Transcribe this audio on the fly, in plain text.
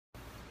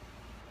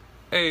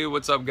Hey,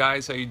 what's up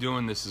guys? How you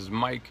doing? This is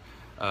Mike.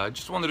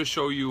 Just wanted to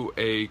show you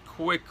a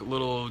quick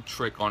little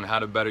trick on how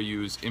to better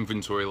use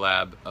Inventory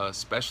Lab,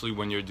 especially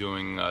when you're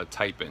doing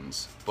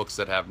type-ins, books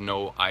that have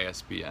no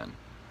ISBN.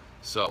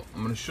 So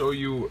I'm going to show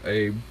you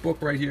a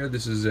book right here.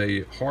 This is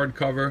a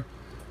hardcover.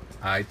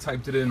 I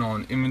typed it in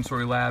on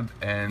Inventory Lab,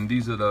 and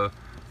these are the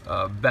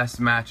best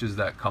matches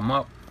that come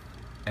up.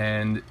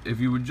 And if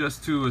you were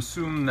just to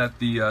assume that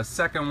the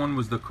second one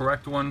was the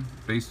correct one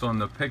based on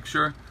the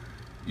picture,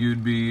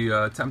 you'd be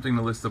attempting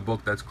to list a book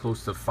that's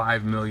close to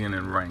 5 million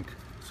in rank.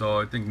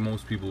 So I think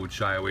most people would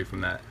shy away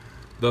from that.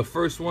 The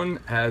first one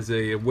has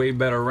a way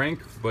better rank,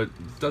 but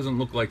doesn't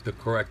look like the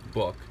correct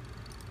book.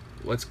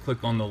 Let's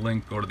click on the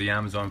link, go to the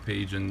Amazon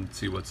page and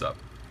see what's up.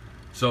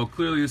 So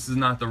clearly this is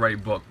not the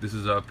right book. This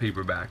is a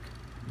paperback.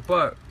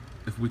 But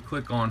if we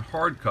click on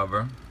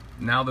hardcover,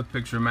 now the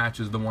picture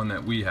matches the one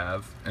that we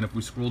have. And if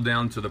we scroll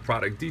down to the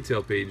product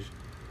detail page,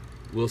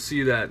 we'll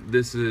see that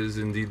this is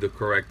indeed the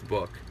correct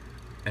book.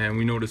 And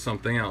we notice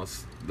something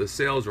else. The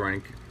sales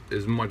rank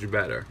is much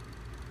better.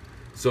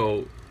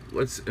 So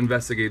let's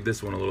investigate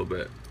this one a little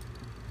bit.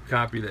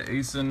 Copy the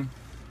ASIN,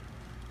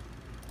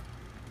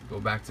 go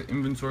back to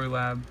Inventory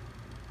Lab,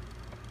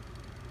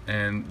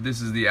 and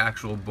this is the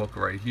actual book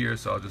right here,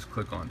 so I'll just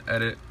click on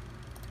edit.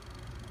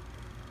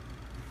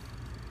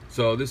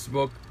 So this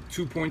book,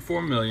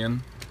 2.4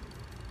 million,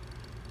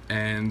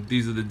 and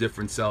these are the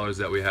different sellers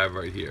that we have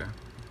right here.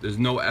 There's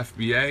no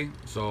FBA,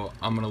 so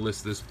I'm gonna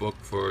list this book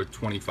for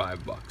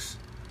 25 bucks.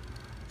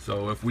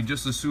 So if we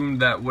just assumed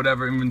that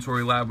whatever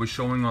Inventory Lab was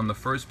showing on the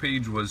first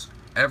page was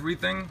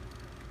everything,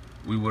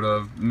 we would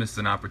have missed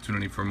an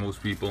opportunity for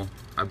most people.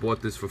 I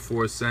bought this for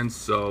 4 cents,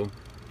 so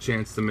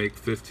chance to make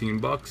 15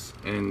 bucks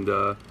and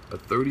a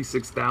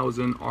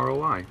 36,000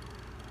 ROI.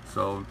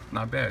 So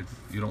not bad.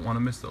 You don't want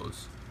to miss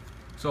those.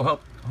 So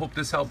hope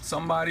this helped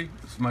somebody.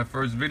 This is my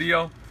first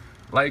video.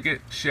 Like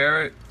it,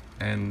 share it,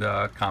 and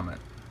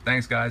comment.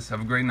 Thanks guys,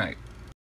 have a great night.